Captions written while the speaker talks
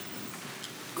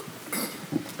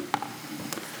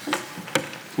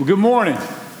Well, good morning.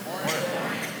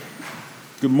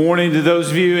 Good morning to those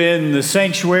of you in the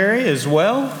sanctuary as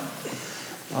well.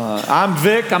 I'm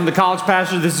Vic. I'm the college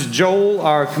pastor. This is Joel,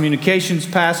 our communications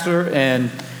pastor. And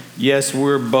yes,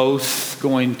 we're both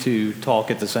going to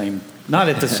talk not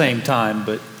at the same time,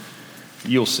 but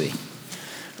you'll see.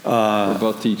 We're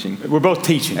both teaching.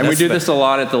 And we do this a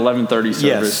lot at the 11:30 service.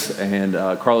 Yes. And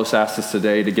Carlos asked us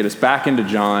today to get us back into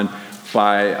John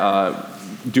by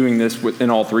doing this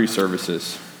in all three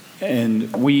services.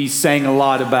 And we sang a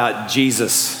lot about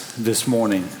Jesus this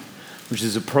morning, which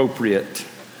is appropriate.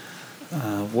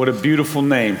 What a beautiful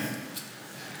name.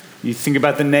 You think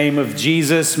about the name of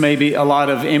Jesus, maybe a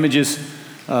lot of images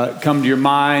come to your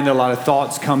mind, a lot of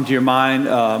thoughts come to your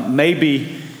mind.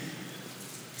 Maybe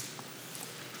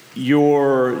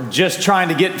you're just trying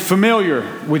to get familiar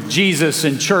with Jesus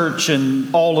and church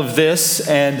and all of this,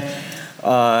 and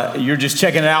you're just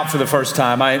checking it out for the first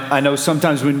time. I know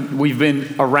sometimes when we've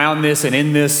been around this and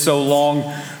in this so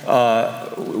long,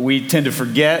 we tend to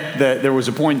forget that there was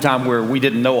a point in time where we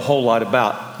didn't know a whole lot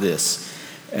about this.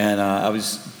 And I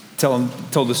was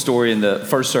told the story in the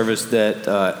first service that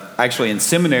actually in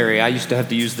seminary, I used to have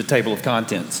to use the table of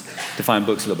contents to find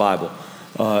books of the Bible.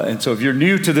 And so if you're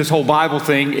new to this whole Bible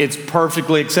thing, it's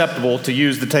perfectly acceptable to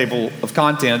use the table of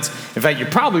contents. In fact, you're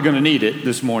probably going to need it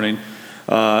this morning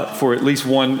for at least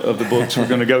one of the books we're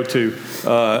going to go to.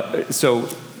 So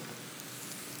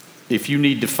if you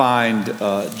need to find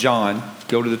John,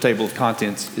 go to the table of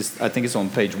contents. I think it's on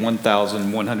page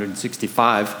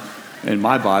 1165 in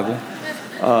my Bible.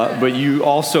 But you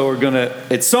also are going to,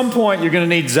 at some point, you're going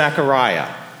to need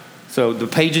Zechariah. So the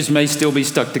pages may still be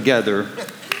stuck together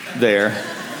there.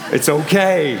 It's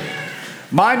okay.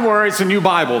 Mine were, it's a new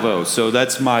Bible, though, so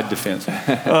that's my defense.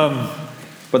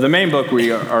 But the main book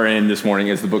we are in this morning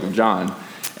is the book of John.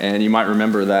 And you might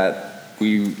remember that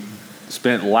we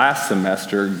spent last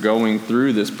semester going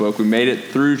through this book. We made it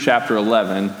through chapter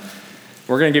 11.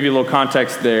 We're going to give you a little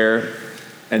context there,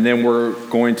 and then we're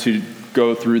going to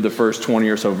go through the first 20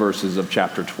 or so verses of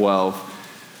chapter 12.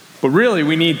 But really,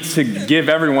 we need to give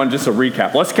everyone just a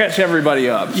recap. Let's catch everybody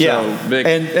up. Yeah, so, Vic.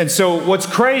 And so what's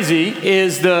crazy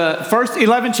is the first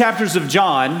 11 chapters of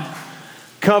John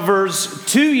covers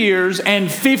 2 years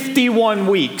and 51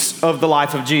 weeks of the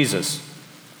life of Jesus.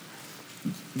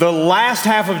 The last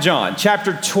half of John,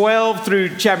 chapter 12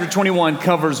 through chapter 21,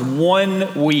 covers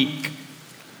 1 week.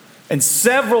 And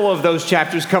several of those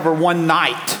chapters cover one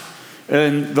night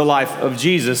in the life of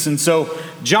Jesus. And so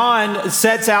John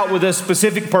sets out with a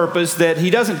specific purpose that he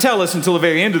doesn't tell us until the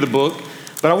very end of the book.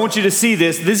 But I want you to see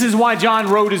this. This is why John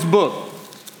wrote his book.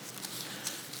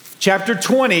 Chapter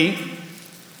 20,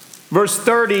 verse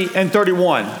 30 and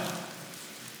 31.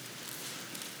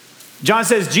 John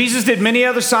says, Jesus did many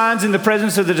other signs in the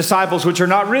presence of the disciples which are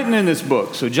not written in this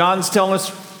book. So John's telling us,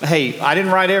 hey, I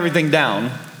didn't write everything down,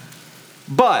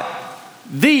 but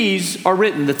these are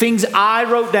written. The things I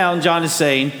wrote down, John is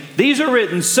saying, these are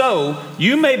written so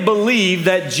you may believe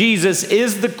that Jesus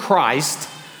is the Christ,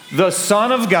 the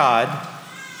Son of God,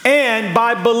 and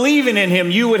by believing in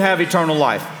him, you would have eternal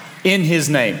life in his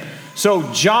name.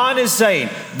 So John is saying,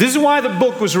 this is why the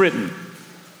book was written.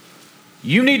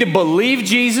 You need to believe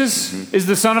Jesus is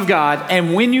the Son of God,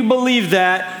 and when you believe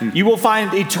that, you will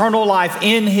find eternal life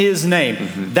in his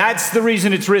name. That's the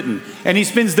reason it's written. And he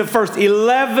spends the first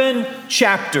 11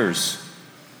 chapters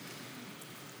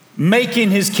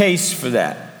making his case for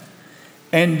that.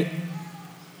 And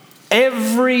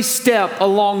every step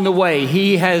along the way,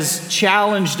 he has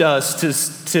challenged us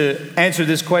to answer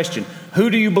this question. Who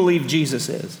do you believe Jesus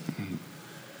is?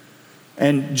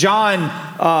 And John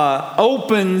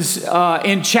opens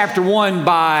in chapter 1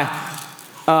 by,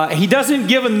 he doesn't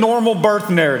give a normal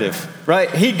birth narrative, right?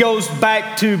 He goes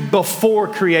back to before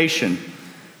creation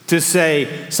to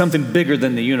say something bigger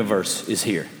than the universe is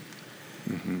here.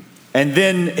 And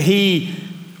then he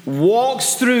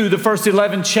walks through the first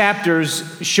 11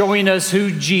 chapters showing us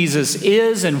who Jesus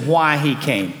is and why he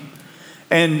came.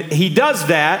 And he does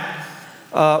that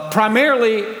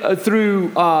primarily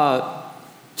through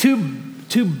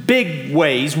two big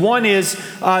ways. One is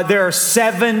there are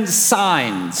 7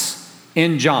 signs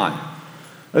in John.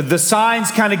 The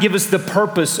signs kind of give us the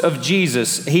purpose of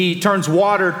Jesus. He turns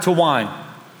water to wine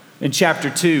in chapter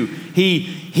 2. He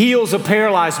heals a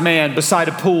paralyzed man beside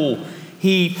a pool.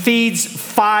 He feeds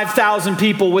 5,000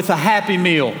 people with a Happy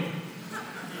Meal.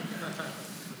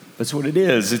 That's what it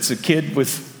is. It's a kid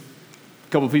with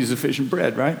a couple pieces of fish and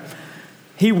bread, right?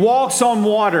 He walks on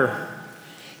water.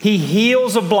 He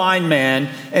heals a blind man,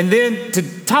 and then to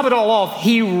top it all off,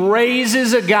 he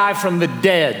raises a guy from the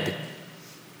dead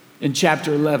in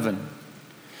chapter 11.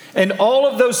 And all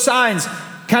of those signs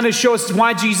kind of show us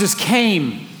why Jesus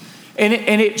came. And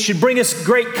it should bring us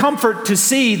great comfort to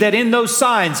see that in those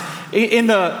signs, in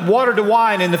the water to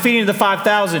wine and the feeding of the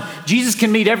 5,000, Jesus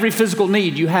can meet every physical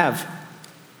need you have.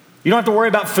 You don't have to worry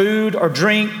about food or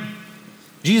drink.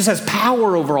 Jesus has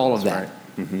power over all of that. Right.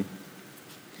 Mm-hmm.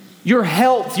 Your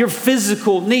health, your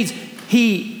physical needs.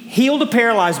 He healed a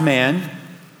paralyzed man,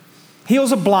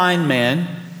 heals a blind man.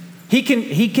 He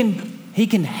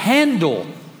can handle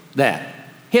that.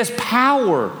 He has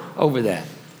power over that.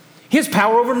 He has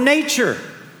power over nature.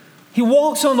 He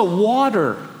walks on the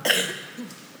water.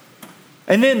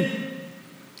 And then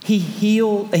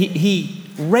he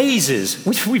raises,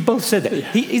 which we both said that.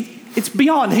 It's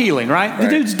beyond healing, right? The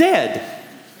dude's dead.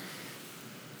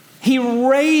 He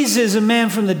raises a man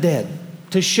from the dead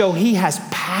to show he has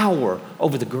power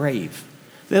over the grave.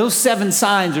 Those 7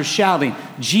 signs are shouting,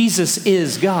 Jesus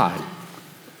is God.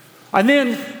 And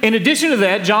then, in addition to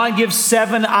that, John gives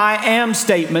 7 I am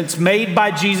statements made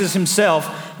by Jesus himself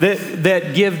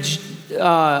that give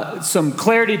some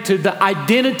clarity to the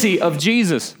identity of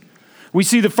Jesus. We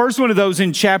see the first one of those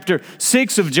in chapter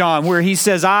 6 of John, where he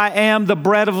says, I am the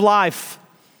bread of life.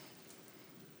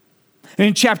 And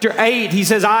in chapter 8, he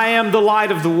says, I am the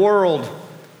light of the world.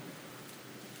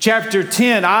 Chapter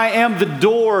 10, I am the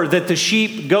door that the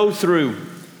sheep go through.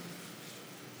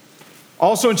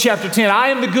 Also in chapter 10, I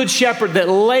am the good shepherd that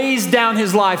lays down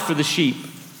his life for the sheep.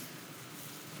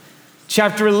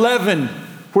 Chapter 11,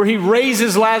 where he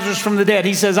raises Lazarus from the dead,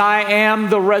 he says, I am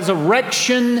the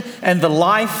resurrection and the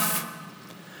life.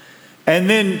 And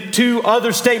then 2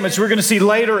 other statements we're going to see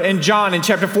later in John in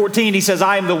chapter 14. He says,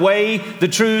 I am the way, the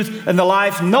truth, and the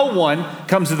life. No one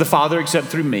comes to the Father except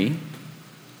through me.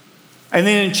 And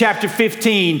then in chapter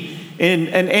 15, in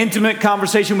an intimate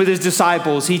conversation with his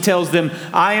disciples, he tells them,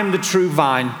 I am the true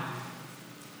vine.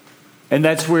 And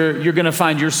that's where you're going to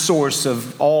find your source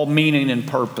of all meaning and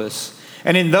purpose.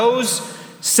 And in those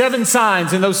 7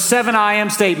 signs, in those 7 I am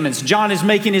statements, John is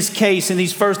making his case in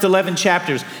these first 11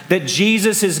 chapters that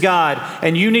Jesus is God,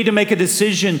 and you need to make a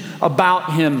decision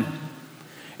about him.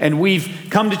 And we've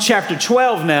come to chapter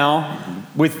 12 now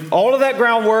with all of that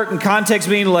groundwork and context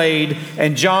being laid,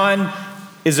 and John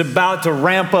is about to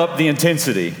ramp up the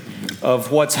intensity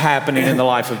of what's happening in the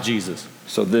life of Jesus.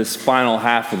 So this final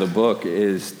half of the book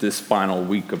is this final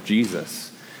week of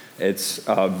Jesus. It's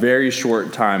a very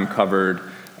short time covered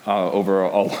over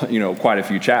quite a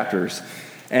few chapters.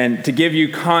 And to give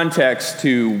you context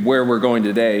to where we're going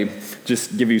today,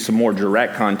 just give you some more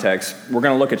direct context, we're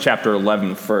going to look at chapter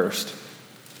 11 first.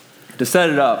 To set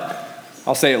it up,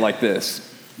 I'll say it like this,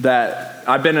 that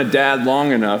I've been a dad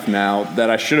long enough now that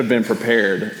I should have been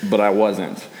prepared, but I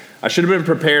wasn't. I should have been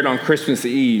prepared on Christmas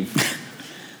Eve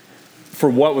for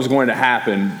what was going to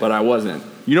happen, but I wasn't.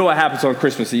 You know what happens on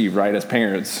Christmas Eve, right, as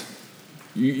parents?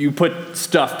 You put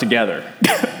stuff together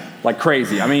like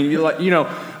crazy. I mean,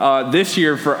 this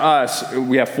year for us,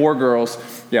 we have 4 girls.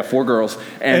 Yeah, 4 girls.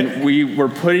 And we were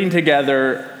putting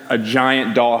together a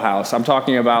giant dollhouse. I'm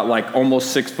talking about like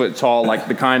almost 6 foot tall, like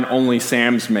the kind only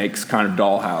Sam's makes kind of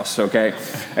dollhouse, okay?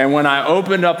 And when I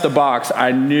opened up the box,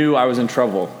 I knew I was in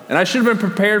trouble. And I should have been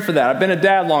prepared for that. I've been a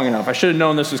dad long enough. I should have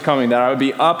known this was coming, that I would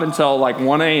be up until like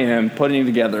 1 a.m. putting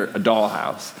together a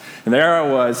dollhouse. And there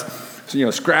I was,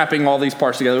 scrapping all these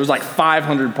parts together. It was like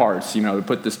 500 parts, to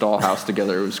put this dollhouse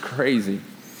together. It was crazy.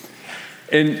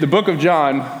 In the book of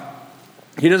John,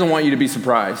 he doesn't want you to be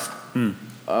surprised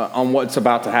on what's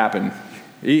about to happen.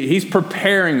 He's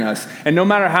preparing us. And no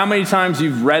matter how many times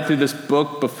you've read through this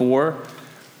book before,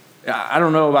 I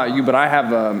don't know about you, but I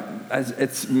have,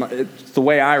 it's the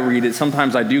way I read it.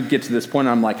 Sometimes I do get to this point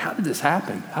and I'm like, how did this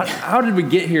happen? How did we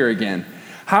get here again?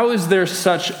 How is there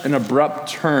such an abrupt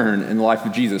turn in the life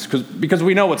of Jesus? Because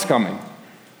we know what's coming.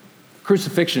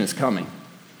 Crucifixion is coming.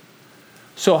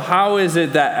 So how is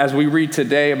it that as we read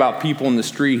today about people in the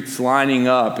streets lining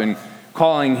up and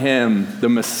calling him the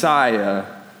Messiah,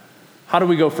 how do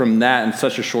we go from that in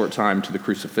such a short time to the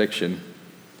crucifixion?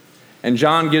 And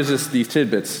John gives us these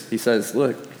tidbits. He says,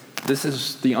 look, this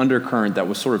is the undercurrent that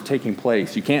was sort of taking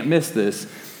place. You can't miss this.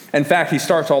 In fact, he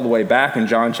starts all the way back in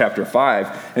John chapter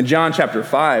 5. In John chapter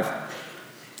 5,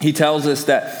 he tells us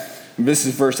that, this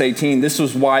is verse 18, this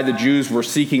was why the Jews were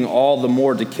seeking all the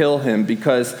more to kill him,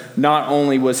 because not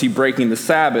only was he breaking the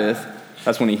Sabbath,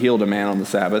 that's when he healed a man on the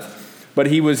Sabbath, but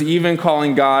he was even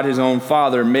calling God his own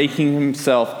Father, making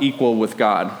himself equal with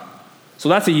God. So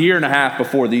that's a year and a half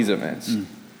before these events.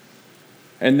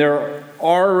 And they're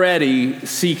already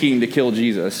seeking to kill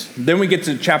Jesus. Then we get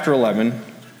to chapter 11.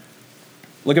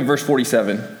 Look at verse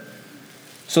 47.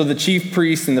 So the chief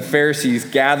priests and the Pharisees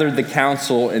gathered the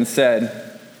council and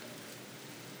said,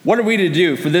 what are we to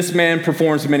do? For this man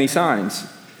performs many signs.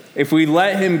 If we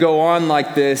let him go on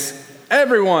like this,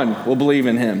 everyone will believe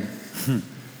in him.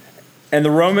 And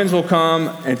the Romans will come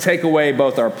and take away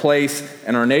both our place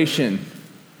and our nation.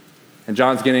 And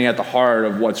John's getting at the heart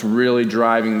of what's really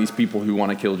driving these people who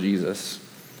want to kill Jesus.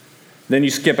 Then you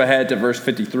skip ahead to verse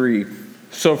 53.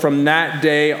 So from that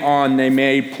day on, they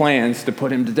made plans to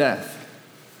put him to death.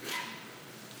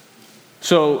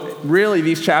 So really,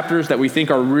 these chapters that we think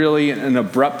are really an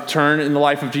abrupt turn in the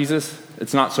life of Jesus,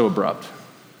 it's not so abrupt.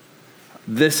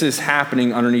 This is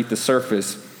happening underneath the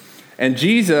surface. And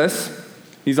Jesus,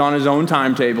 he's on his own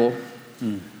timetable.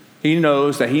 He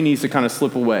knows that he needs to kind of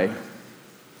slip away.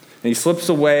 And he slips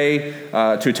away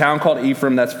to a town called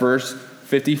Ephraim, that's verse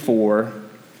 54.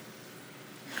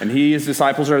 And he and his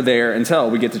disciples are there until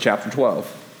we get to chapter 12.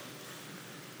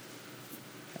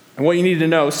 And what you need to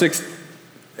know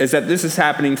is that this is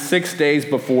happening 6 days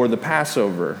before the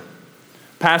Passover.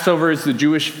 Passover is the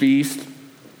Jewish feast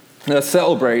that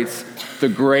celebrates the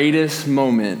greatest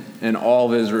moment in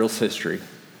all of Israel's history.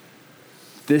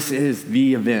 This is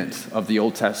the event of the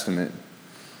Old Testament,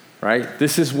 right?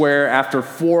 This is where, after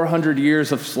 400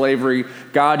 years of slavery,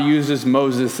 God uses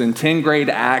Moses in 10 great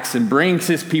acts and brings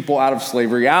his people out of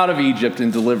slavery, out of Egypt,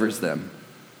 and delivers them.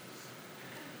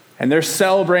 And they're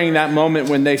celebrating that moment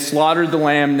when they slaughtered the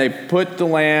lamb. They put the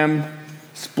lamb's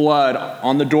blood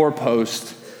on the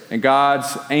doorpost, and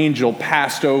God's angel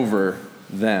passed over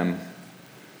them.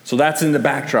 So that's in the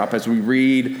backdrop as we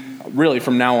read, really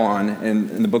from now on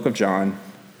in the book of John.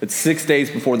 It's 6 days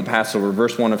before the Passover,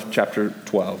 verse 1 of chapter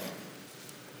 12.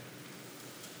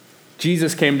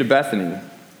 Jesus came to Bethany.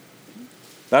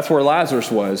 That's where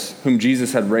Lazarus was, whom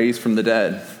Jesus had raised from the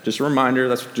dead. Just a reminder,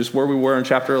 that's just where we were in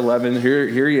chapter 11.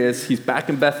 Here he is. He's back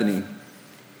in Bethany.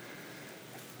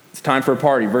 It's time for a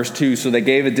party. Verse 2, so they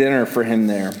gave a dinner for him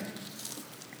there.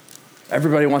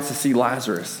 Everybody wants to see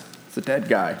Lazarus. It's a dead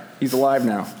guy. He's alive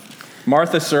now.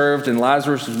 Martha served, and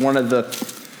Lazarus was one of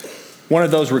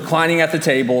those reclining at the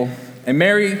table. And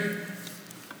Mary,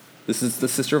 this is the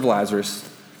sister of Lazarus,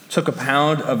 took a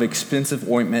pound of expensive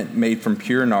ointment made from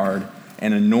pure nard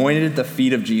and anointed the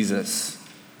feet of Jesus,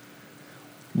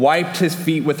 wiped his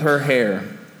feet with her hair.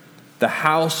 The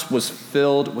house was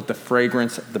filled with the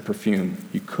fragrance of the perfume.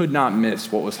 You could not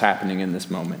miss what was happening in this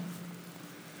moment.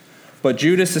 But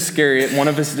Judas Iscariot, one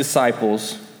of his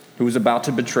disciples, who was about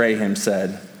to betray him,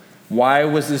 said, "Why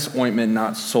was this ointment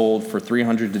not sold for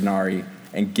 300 denarii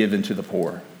and given to the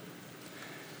poor?"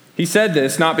 He said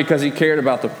this not because he cared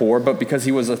about the poor, but because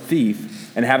he was a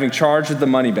thief, and having charge of the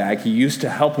money bag, he used to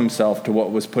help himself to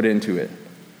what was put into it.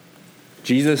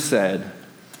 Jesus said,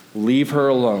 "Leave her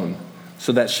alone,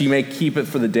 so that she may keep it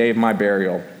for the day of my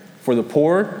burial. For the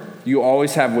poor you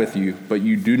always have with you, but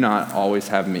you do not always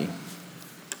have me."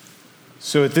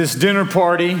 So at this dinner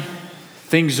party,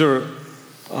 things are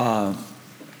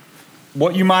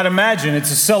what you might imagine.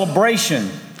 It's a celebration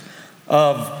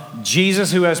of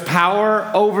Jesus, who has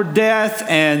power over death,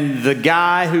 and the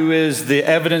guy who is the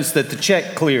evidence that the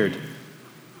check cleared,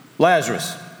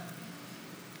 Lazarus.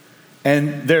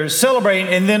 And they're celebrating,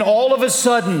 and then all of a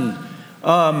sudden,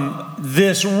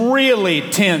 this really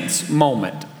tense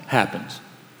moment happens.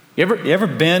 You ever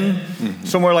been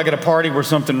somewhere like at a party where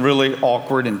something really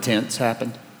awkward and tense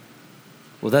happened?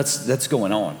 Well, that's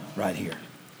going on right here.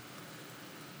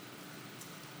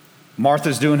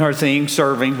 Martha's doing her thing,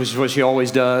 serving, which is what she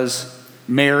always does.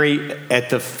 Mary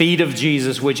at the feet of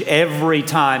Jesus, which every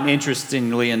time,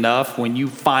 interestingly enough, when you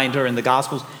find her in the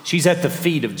Gospels, she's at the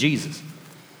feet of Jesus.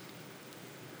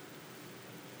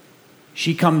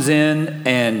 She comes in,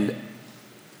 and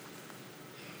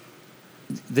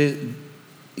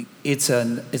it's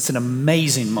an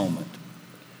amazing moment.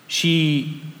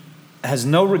 She has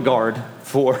no regard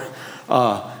for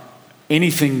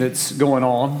anything that's going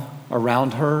on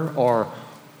around her, or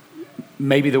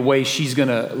maybe the way she's going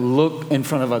to look in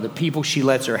front of other people. She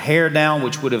lets her hair down,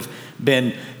 which would have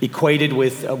been equated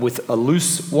with a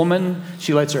loose woman.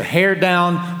 She lets her hair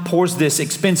down, pours this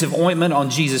expensive ointment on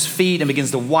Jesus' feet, and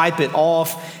begins to wipe it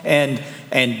off. And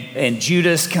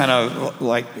Judas kind of,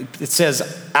 like it says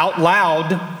out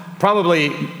loud,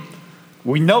 probably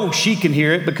we know she can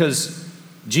hear it because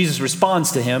Jesus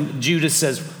responds to him. Judas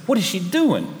says, "What is she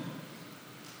doing?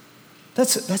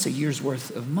 That's a year's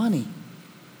worth of money."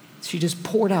 She just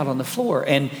poured out on the floor.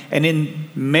 And in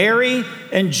Mary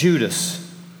and Judas,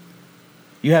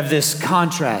 you have this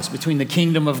contrast between the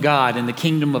kingdom of God and the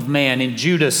kingdom of man. In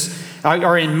Judas,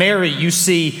 or in Mary, you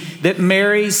see that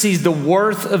Mary sees the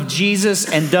worth of Jesus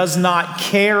and does not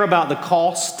care about the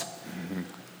cost.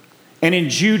 And in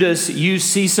Judas, you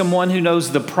see someone who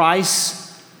knows the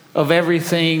price of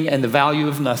everything and the value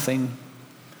of nothing.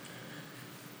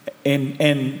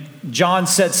 And John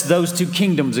sets those two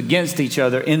kingdoms against each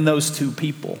other in those two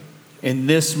people in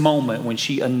this moment when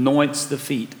she anoints the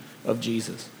feet of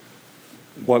Jesus.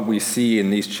 What we see in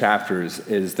these chapters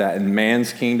is that in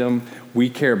man's kingdom, we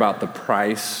care about the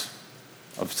price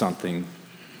of something.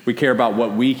 We care about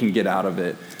what we can get out of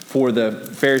it. For the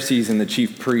Pharisees and the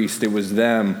chief priests, it was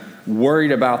them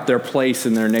worried about their place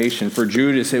in their nation. For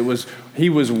Judas, he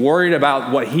was worried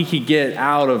about what he could get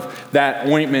out of that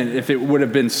ointment if it would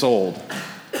have been sold.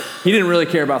 He didn't really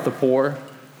care about the poor.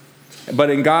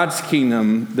 But in God's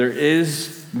kingdom, there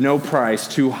is no price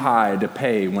too high to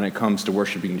pay when it comes to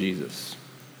worshiping Jesus.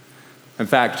 In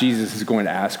fact, Jesus is going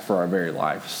to ask for our very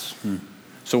lives.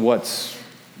 So what's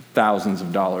thousands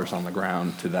of dollars on the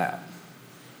ground to that?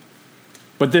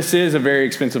 But this is a very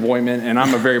expensive ointment, and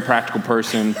I'm a very practical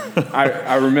person.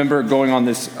 I remember going on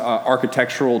this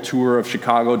architectural tour of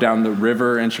Chicago, down the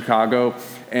river in Chicago,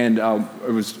 and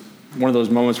it was one of those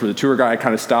moments where the tour guide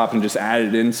kind of stopped and just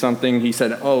added in something. He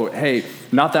said, oh, hey,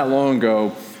 not that long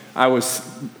ago, I was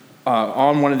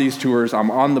on one of these tours. I'm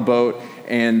on the boat,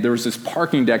 and there was this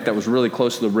parking deck that was really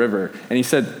close to the river. And he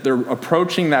said they're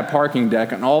approaching that parking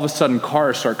deck, and all of a sudden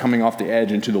cars start coming off the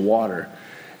edge into the water.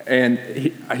 And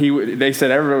they said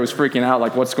everybody was freaking out,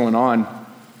 like, what's going on?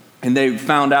 And they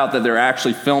found out that they're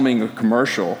actually filming a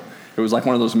commercial. It was like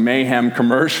one of those mayhem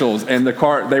commercials, and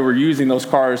they were using those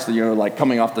cars, like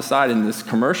coming off the side in this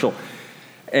commercial.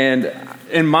 And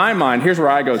in my mind, here's where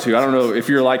I go to. I don't know if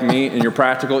you're like me and you're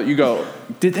practical. You go,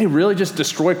 did they really just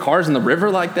destroy cars in the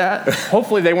river like that?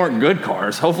 Hopefully they weren't good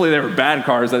cars. Hopefully they were bad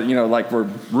cars that, were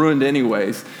ruined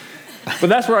anyways. But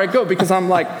that's where I go, because I'm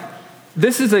like,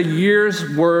 this is a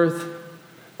year's worth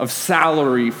of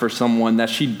salary for someone that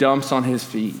she dumps on his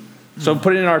feet. So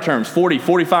put it in our terms,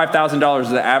 $45,000 is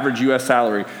the average U.S.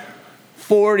 salary.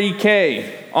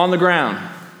 $40K on the ground,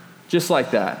 just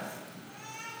like that.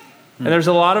 And there's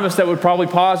a lot of us that would probably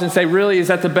pause and say, really, is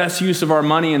that the best use of our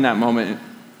money in that moment?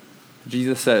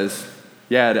 Jesus says,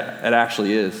 yeah, it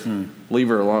actually is. Leave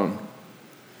her alone.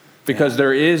 Because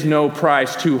there is no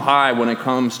price too high when it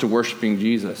comes to worshiping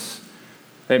Jesus.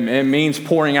 It means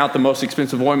pouring out the most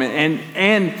expensive ointment,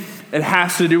 and it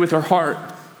has to do with our heart.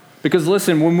 Because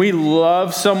listen, when we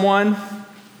love someone,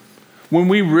 when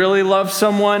we really love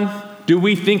someone, do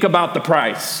we think about the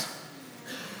price?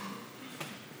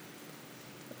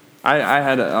 I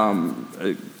had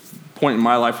a point in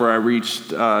my life where I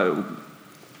reached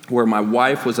where my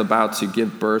wife was about to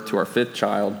give birth to our fifth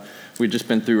child. We'd just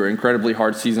been through an incredibly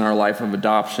hard season in our life of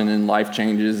adoption and life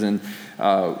changes, and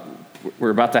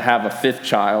we're about to have a fifth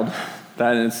child.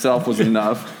 That in itself was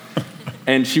enough.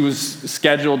 And she was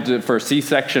scheduled for a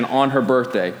C-section on her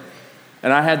birthday.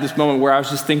 And I had this moment where I was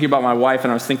just thinking about my wife,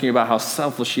 and I was thinking about how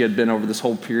selfless she had been over this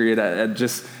whole period,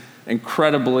 just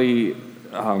incredibly,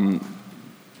 an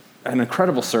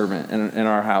incredible servant in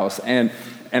our house. And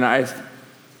I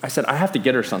said, I have to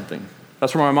get her something.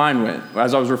 That's where my mind went.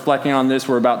 As I was reflecting on this,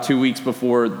 we're about 2 weeks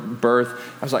before birth.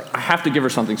 I was like, I have to give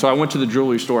her something. So I went to the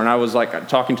jewelry store, and I was like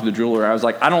talking to the jeweler. I was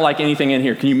like, I don't like anything in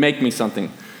here. Can you make me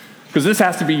something? Because this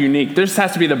has to be unique. This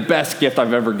has to be the best gift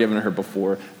I've ever given her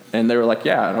before. And they were like,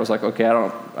 yeah. And I was like, okay, I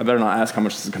better not ask how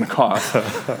much this is going to cost.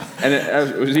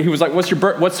 And he was like, what's her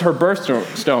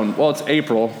birthstone? Well, it's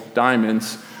April,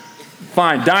 diamonds.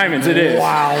 Fine, diamonds it is.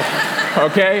 Wow.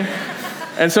 Okay?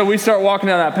 And so we start walking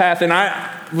down that path, and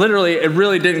it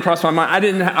really didn't cross my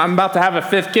mind. I'm about to have a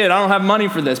fifth kid. I don't have money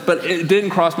for this, but it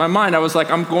didn't cross my mind. I was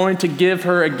like, I'm going to give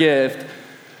her a gift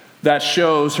that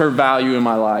shows her value in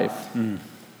my life.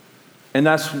 And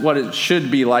that's what it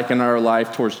should be like in our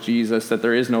life towards Jesus, that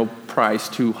there is no price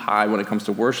too high when it comes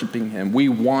to worshiping him. We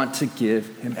want to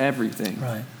give him everything.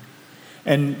 Right.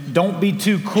 And don't be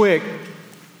too quick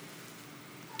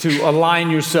to align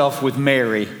yourself with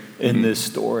Mary in this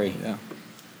story. Yeah.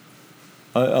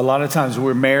 A lot of times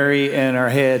we're Mary in our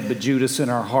head, but Judas in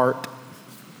our heart.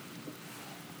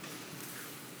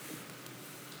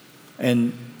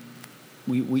 And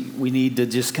we need to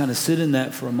just kind of sit in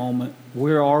that for a moment.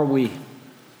 Where are we?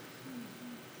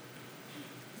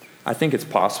 I think it's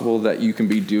possible that you can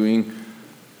be doing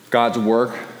God's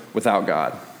work without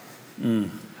God.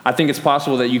 I think it's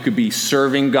possible that you could be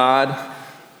serving God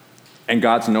and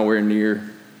God's nowhere near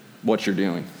what you're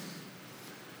doing.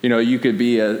 You could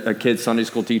be a kid's Sunday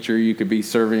school teacher. You could be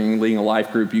leading a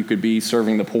life group. You could be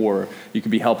serving the poor. You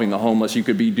could be helping the homeless. You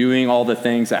could be doing all the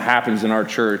things that happens in our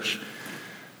church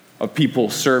of people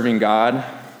serving God.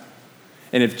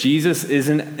 And if Jesus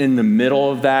isn't in the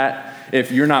middle of that,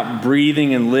 if you're not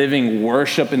breathing and living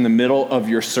worship in the middle of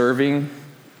your serving,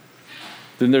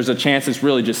 then there's a chance it's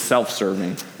really just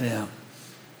self-serving. Yeah.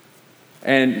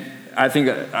 And I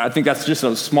think that's just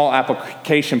a small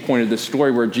application point of this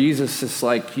story where Jesus is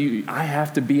like, I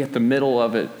have to be at the middle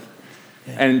of it.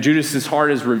 Yeah. And Judas's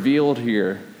heart is revealed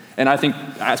here. And I think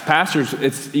as pastors,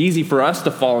 it's easy for us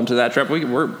to fall into that trap.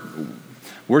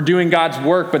 We're doing God's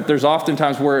work, but there's often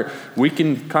times where we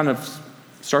can kind of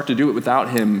start to do it without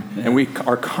him. Yeah. And we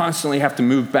are constantly have to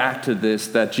move back to this,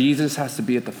 that Jesus has to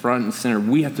be at the front and center.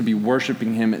 We have to be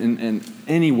worshiping him in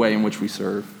any way in which we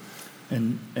serve.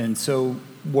 And so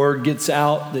word gets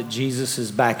out that Jesus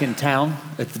is back in town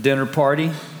at the dinner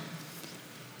party.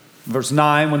 Verse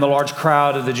 9, when the large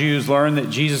crowd of the Jews learned that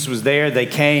Jesus was there, they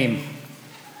came.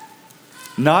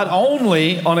 Not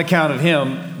only on account of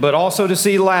him, but also to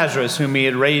see Lazarus, whom he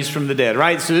had raised from the dead.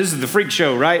 Right? So this is the freak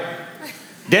show, right?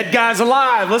 Dead guy's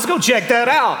alive. Let's go check that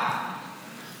out.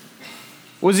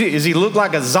 Does he look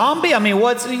like a zombie? I mean,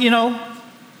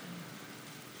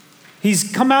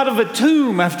 he's come out of a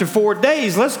tomb after 4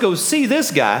 days. Let's go see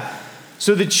this guy.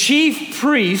 So the chief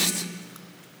priest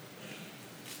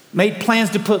made plans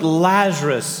to put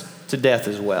Lazarus to death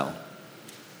as well,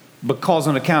 because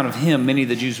on account of him, many of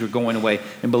the Jews were going away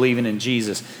and believing in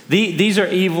Jesus. These are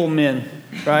evil men,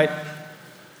 right?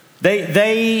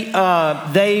 They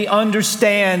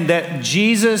understand that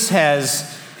Jesus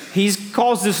he's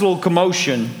caused this little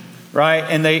commotion, right?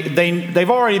 And they've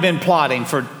already been plotting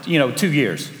for 2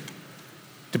 years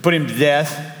to put him to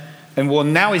death. And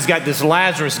now he's got this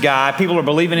Lazarus guy. People are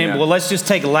believing in him. Yeah. Well, let's just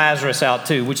take Lazarus out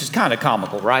too, which is kind of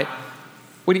comical, right?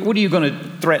 What are you going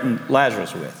to threaten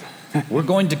Lazarus with? We're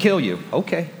going to kill you.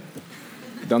 Okay.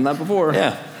 Done that before.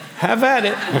 Yeah. Have at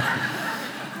it.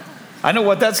 I know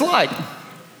what that's like.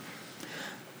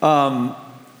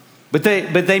 But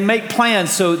they make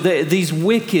plans. So these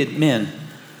wicked men.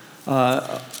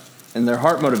 And their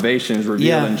heart motivation is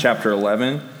revealed in chapter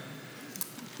 11.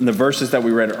 In the verses that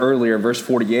we read earlier, verse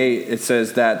 48, it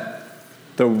says that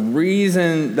the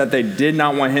reason that they did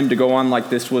not want him to go on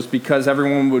like this was because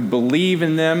everyone would believe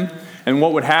in them. And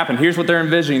what would happen? Here's what they're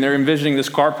envisioning. They're envisioning this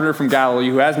carpenter from Galilee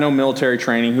who has no military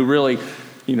training, who really,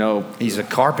 he's a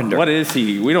carpenter. What is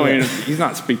he? We don't even, he's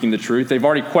not speaking the truth. They've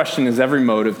already questioned his every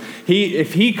motive.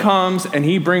 If he comes and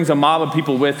he brings a mob of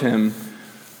people with him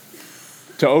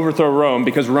to overthrow Rome,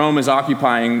 because Rome is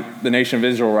occupying the nation of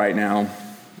Israel right now,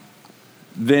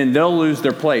 then they'll lose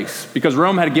their place. Because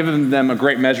Rome had given them a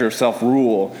great measure of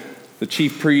self-rule. The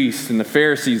chief priests and the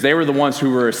Pharisees, they were the ones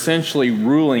who were essentially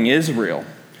ruling Israel.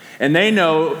 And they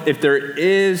know if there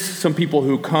is some people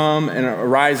who come and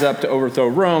rise up to overthrow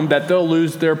Rome, that they'll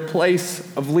lose their place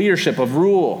of leadership, of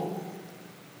rule.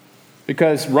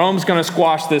 Because Rome's going to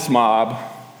squash this mob,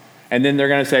 and then they're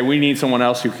going to say, we need someone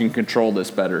else who can control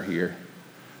this better here.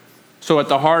 So at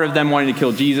the heart of them wanting to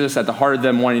kill Jesus, at the heart of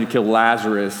them wanting to kill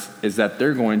Lazarus, is that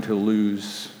they're going to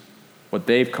lose what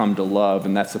they've come to love,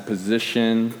 and that's a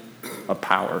position of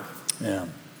power. Yeah.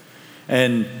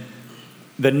 And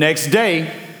the next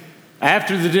day,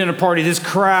 after the dinner party, this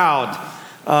crowd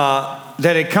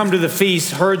that had come to the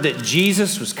feast heard that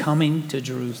Jesus was coming to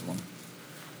Jerusalem.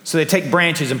 So they take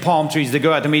branches and palm trees. They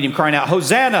go out to meet him, crying out,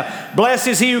 Hosanna, blessed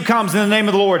is he who comes in the name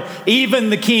of the Lord, even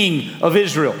the King of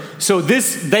Israel. So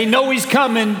they know he's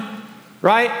coming,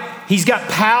 right? He's got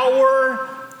power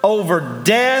over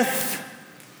death.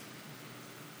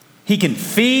 He can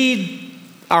feed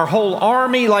our whole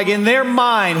army. Like in their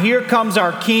mind, here comes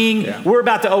our king. Yeah. We're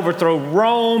about to overthrow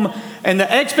Rome. And the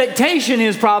expectation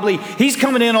is probably he's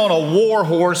coming in on a war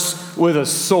horse with a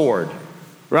sword,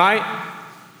 right?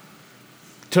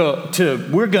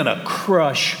 We're going to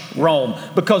crush Rome.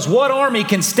 Because what army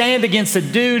can stand against a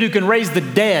dude who can raise the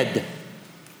dead?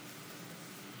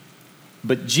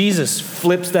 But Jesus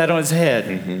flips that on his head.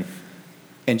 Mm-hmm.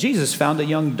 And Jesus found a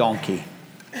young donkey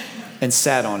and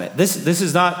sat on it. This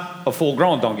is not a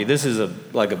full-grown donkey. This is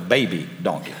like a baby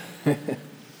donkey.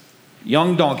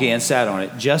 Young donkey, and sat on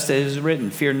it, just as it is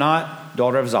written, fear not,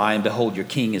 daughter of Zion, behold, your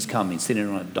king is coming, sitting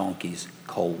on a donkey's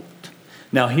colt.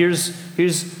 Now here's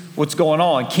what's going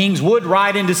on. Kings would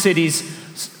ride into cities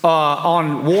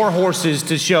on war horses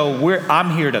to show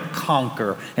I'm here to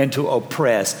conquer and to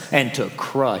oppress and to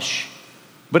crush.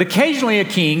 But occasionally a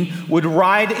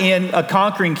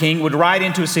conquering king would ride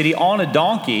into a city on a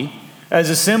donkey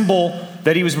as a symbol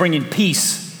that he was bringing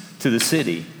peace to the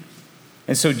city.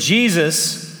 And so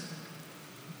Jesus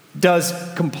does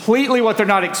completely what they're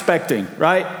not expecting,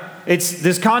 right? It's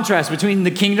this contrast between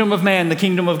the kingdom of man and the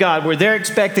kingdom of God, where they're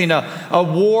expecting a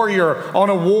warrior on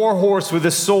a war horse with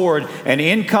a sword, and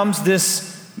in comes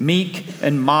this meek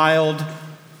and mild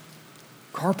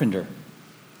carpenter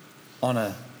on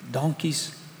a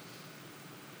donkey's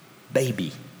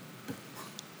baby,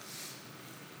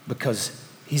 because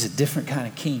he's a different kind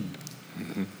of king.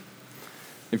 Mm-hmm.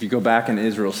 if you go back in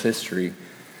Israel's history,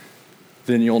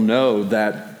 then you'll know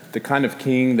that the kind of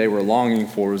king they were longing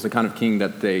for was the kind of king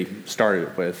that they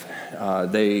started with.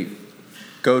 They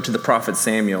go to the prophet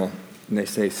Samuel, and they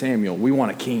say, Samuel, we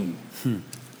want a king.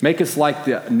 Make us like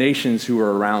the nations who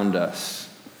are around us.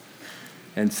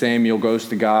 And Samuel goes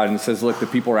to God and says, look, the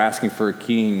people are asking for a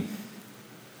king.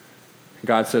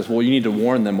 God says, well, you need to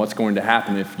warn them what's going to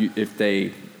happen if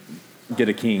they get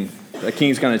a king. The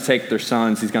king's going to take their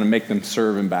sons. He's going to make them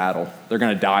serve in battle. They're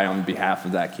going to die on behalf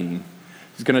of that king.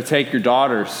 He's going to take your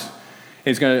daughters.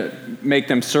 He's going to make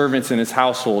them servants in his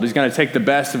household. He's going to take the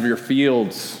best of your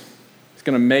fields. He's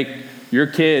going to make your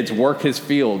kids work his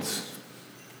fields.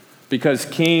 Because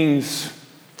kings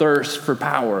thirst for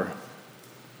power.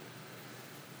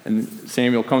 And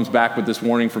Samuel comes back with this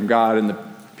warning from God, and the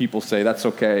people say, that's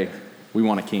okay. We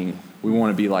want a king. We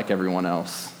want to be like everyone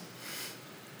else.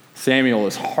 Samuel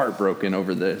is heartbroken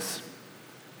over this.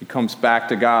 He comes back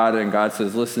to God, and God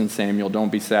says, listen, Samuel,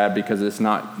 don't be sad, because it's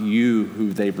not you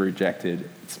who they've rejected.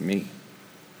 It's me.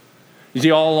 You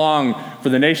see, all along, for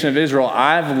the nation of Israel,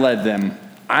 I've led them.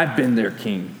 I've been their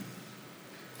king.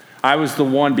 I was the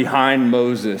one behind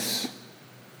Moses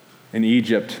in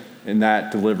Egypt in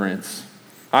that deliverance.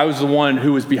 I was the one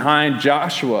who was behind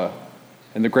Joshua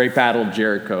in the great battle of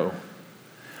Jericho.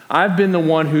 I've been the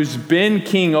one who's been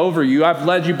king over you. I've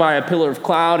led you by a pillar of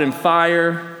cloud and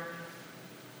fire.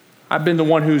 I've been the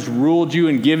one who's ruled you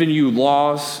and given you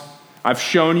laws. I've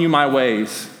shown you my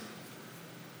ways,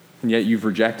 and yet you've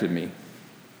rejected me.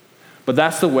 But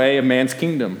that's the way of man's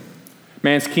kingdom.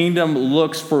 Man's kingdom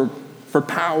looks for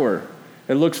power.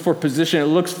 It looks for position. It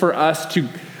looks for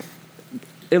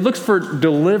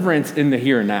deliverance in the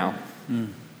here and now.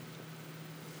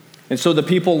 And so the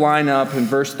people line up in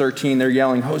verse 13. They're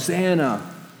yelling, Hosanna,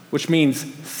 which means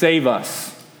save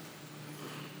us.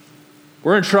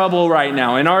 We're in trouble right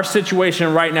now. In our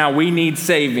situation right now, we need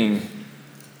saving.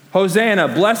 Hosanna,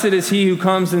 blessed is he who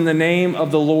comes in the name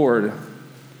of the Lord.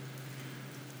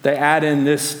 They add in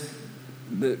this.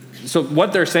 So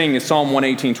what they're saying is Psalm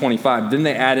 118:25. Then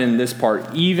they add in this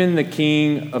part, even the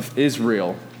King of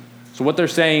Israel. So what they're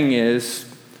saying is,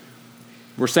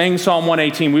 we're saying Psalm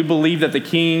 118, we believe that the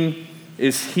King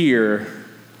is here.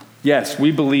 Yes,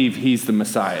 we believe he's the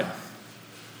Messiah.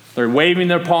 They're waving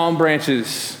their palm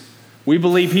branches. We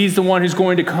believe he's the one who's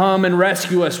going to come and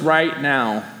rescue us right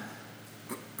now.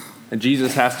 And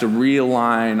Jesus has to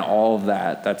realign all of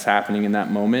that's happening in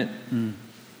that moment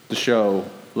to show,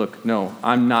 look, no,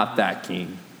 I'm not that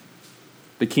king.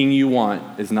 The king you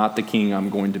want is not the king I'm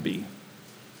going to be.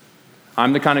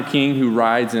 I'm the kind of king who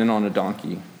rides in on a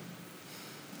donkey.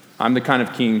 I'm the kind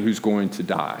of king who's going to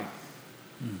die.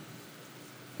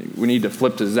 We need to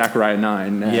flip to Zechariah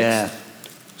 9 next,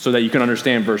 so that you can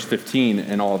understand verse 15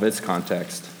 in all of its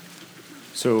context.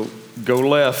 So go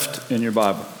left in your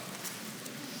Bible.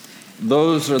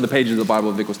 Those are the pages of the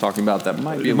Bible Vic was talking about that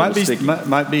might be a little sticky.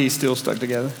 Might be still stuck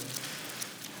together.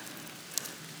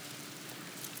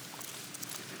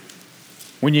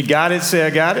 When you got it, say I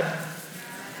got it.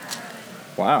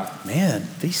 Wow. Man,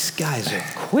 these guys are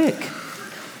quick.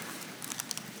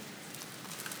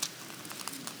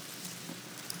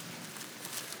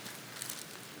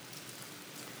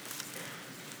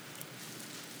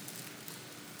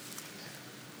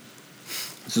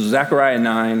 So Zechariah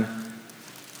 9,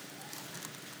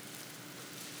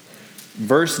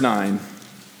 verse 9.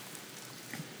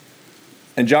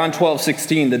 In John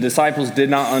 12:16, the disciples did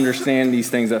not understand these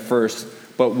things at first,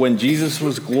 but when Jesus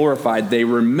was glorified, they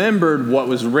remembered what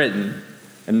was written.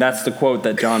 And that's the quote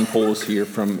that John pulls here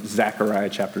from Zechariah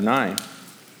chapter 9.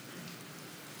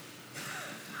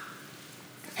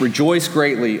 Rejoice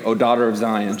greatly, O daughter of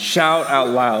Zion. Shout out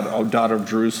loud, O daughter of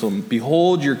Jerusalem.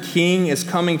 Behold, your king is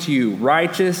coming to you.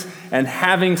 Righteous and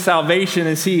having salvation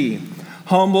is he.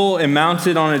 Humble and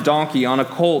mounted on a donkey, on a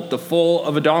colt, the foal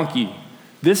of a donkey.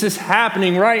 This is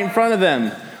happening right in front of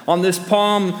them on this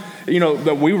palm,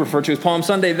 that we refer to as Palm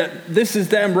Sunday. That this is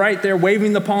them right there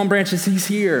waving the palm branches. He's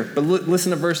here. But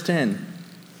listen to verse 10.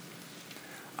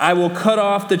 I will cut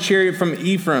off the chariot from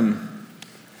Ephraim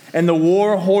and the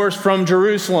war horse from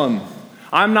Jerusalem.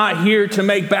 I'm not here to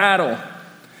make battle.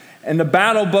 And the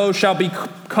battle bow shall be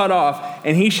cut off,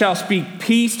 and he shall speak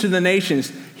peace to the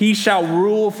nations. He shall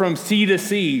rule from sea to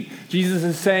sea. Jesus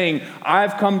is saying,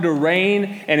 I've come to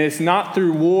reign, and it's not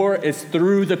through war, it's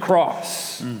through the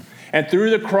cross. And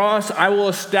through the cross, I will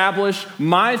establish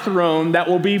my throne that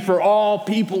will be for all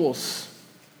peoples.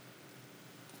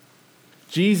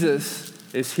 Jesus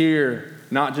is here,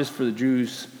 not just for the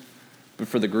Jews, but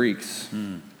for the Greeks.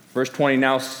 Verse 20,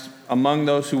 now among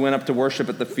those who went up to worship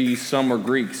at the feast, some were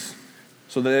Greeks.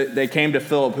 So they came to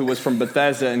Philip, who was from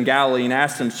Bethsaida in Galilee, and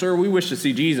asked him, "Sir, we wish to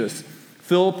see Jesus."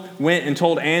 Philip went and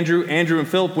told Andrew. Andrew and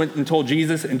Philip went and told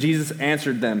Jesus, and Jesus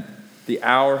answered them, "The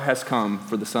hour has come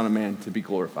for the Son of Man to be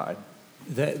glorified."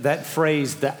 That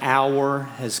phrase, "the hour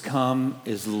has come,"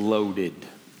 is loaded,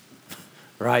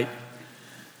 right?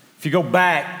 If you go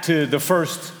back to the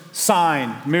first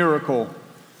sign, miracle,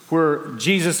 where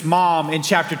Jesus' mom in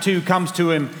chapter 2 comes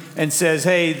to him and says,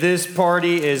 "Hey, this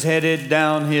party is headed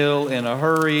downhill in a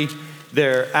hurry.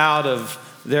 They're out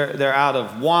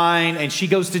of wine." And she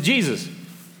goes to Jesus.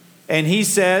 And he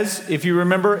says, if you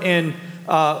remember in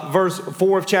verse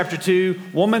 4 of chapter 2,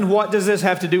 "Woman, what does this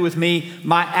have to do with me?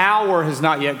 My hour has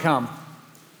not yet come."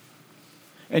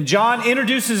 And John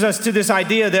introduces us to this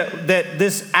idea that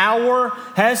this hour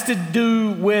has to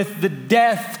do with the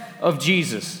death of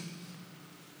Jesus.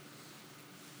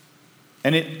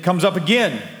 And it comes up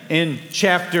again in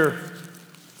chapter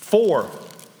 4.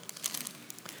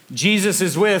 Jesus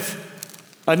is with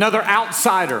another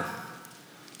outsider,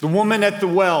 the woman at the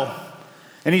well.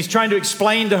 And he's trying to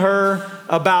explain to her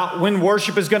about when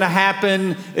worship is going to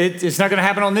happen. It's not going to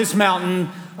happen on this mountain.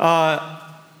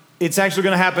 It's actually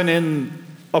going to happen in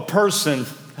a person,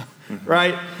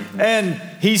 right? And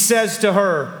he says to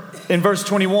her in verse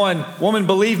 21, "Woman,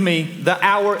 believe me, the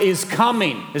hour is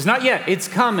coming." It's not yet, it's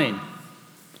coming.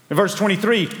 In verse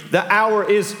 23, "The hour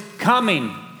is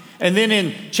coming." And then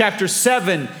in chapter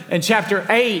 7 and chapter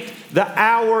 8, "The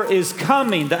hour is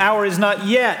coming." The hour is not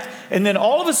yet. And then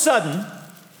all of a sudden,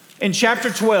 in chapter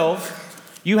 12,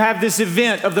 you have this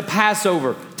event of the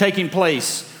Passover taking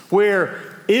place where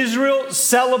Israel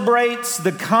celebrates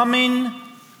the coming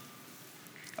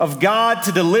of God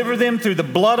to deliver them through the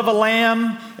blood of a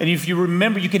lamb. And if you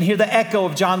remember, you can hear the echo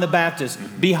of John the Baptist.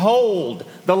 "Behold,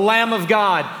 the Lamb of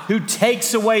God who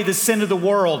takes away the sin of the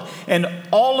world." And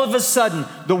all of a sudden,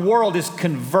 the world is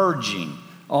converging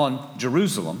on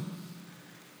Jerusalem.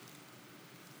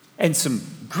 And some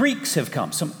Greeks have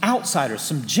come, some outsiders,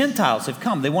 some Gentiles have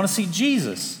come. They want to see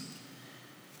Jesus.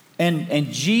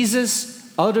 And Jesus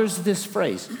utters this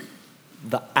phrase,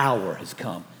 "The hour has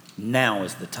come. Now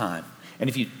is the time." And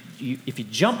if you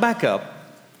jump back up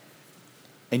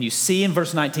and you see in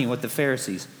verse 19 what the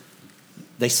Pharisees,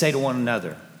 they say to one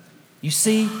another, "You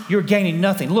see, you're gaining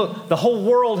nothing. Look, the whole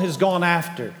world has gone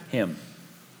after him."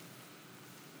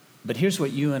 But here's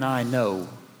what you and I know,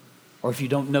 or if you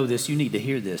don't know this, you need to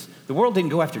hear this. The world didn't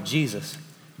go after Jesus.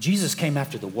 Jesus came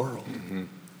after the world. Mm-hmm.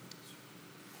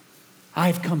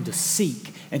 "I've come to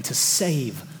seek and to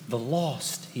save the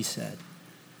lost," he said.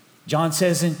 John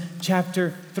says in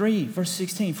chapter 3, verse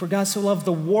 16, "For God so loved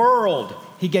the world,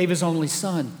 he gave his only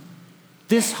son."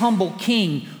 This humble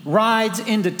king rides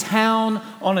into town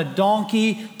on a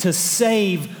donkey to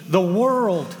save the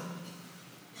world.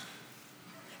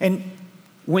 And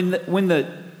when the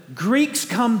Greeks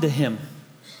come to him,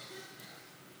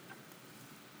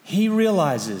 he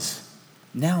realizes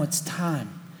now it's time.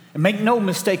 And make no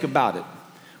mistake about it.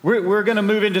 We're going to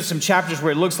move into some chapters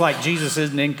where it looks like Jesus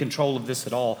isn't in control of this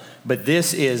at all. But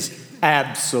this is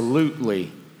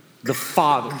absolutely the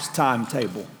Father's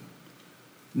timetable.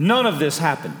 None of this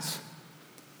happens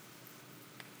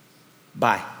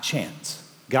by chance.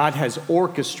 God has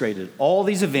orchestrated all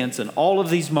these events and all of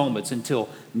these moments until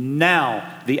now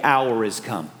the hour has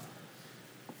come.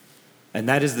 And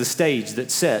that is the stage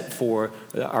that's set for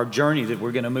our journey that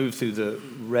we're going to move through the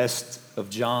rest of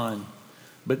John.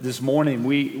 But this morning,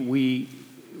 we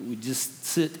just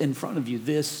sit in front of you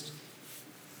this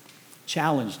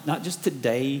challenge, not just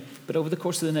today, but over the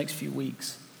course of the next few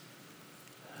weeks.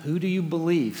 Who do you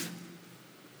believe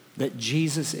that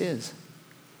Jesus is?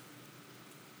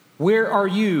 Where are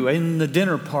you in the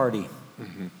dinner party?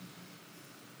 Mm-hmm.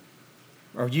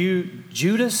 Are you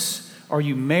Judas? Are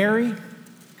you Mary?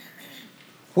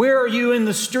 Where are you in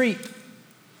the street?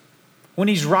 When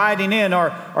he's riding in,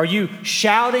 are you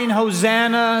shouting,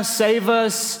 "Hosanna, save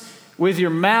us," with your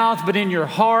mouth, but in your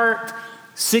heart,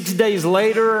 6 days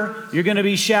later, you're going to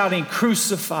be shouting,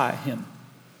 "Crucify him"?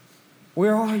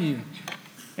 Where are you?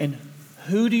 And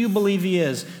who do you believe he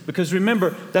is? Because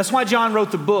remember, that's why John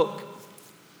wrote the book.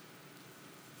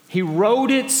 He wrote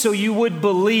it so you would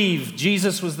believe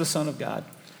Jesus was the Son of God,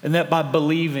 and that by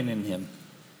believing in him,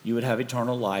 you would have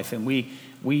eternal life. And we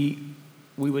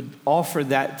would offer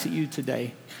that to you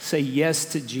today. Say yes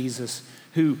to Jesus,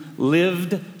 who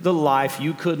lived the life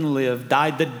you couldn't live,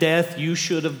 died the death you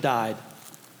should have died,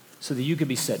 so that you could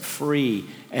be set free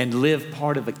and live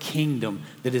part of a kingdom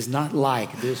that is not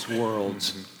like this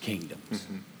world's kingdoms.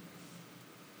 Mm-hmm.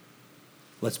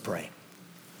 Let's pray.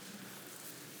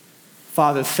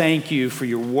 Father, thank you for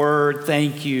your word.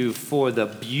 Thank you for the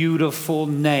beautiful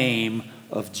name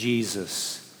of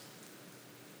Jesus.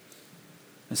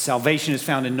 And salvation is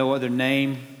found in no other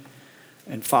name.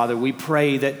 And Father, we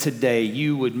pray that today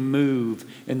you would move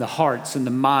in the hearts and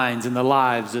the minds and the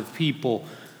lives of people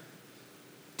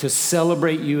to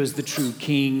celebrate you as the true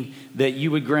King, that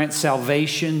you would grant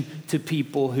salvation to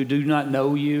people who do not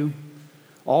know you.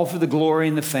 All for the glory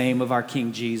and the fame of our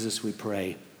King Jesus, we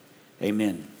pray.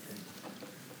 Amen.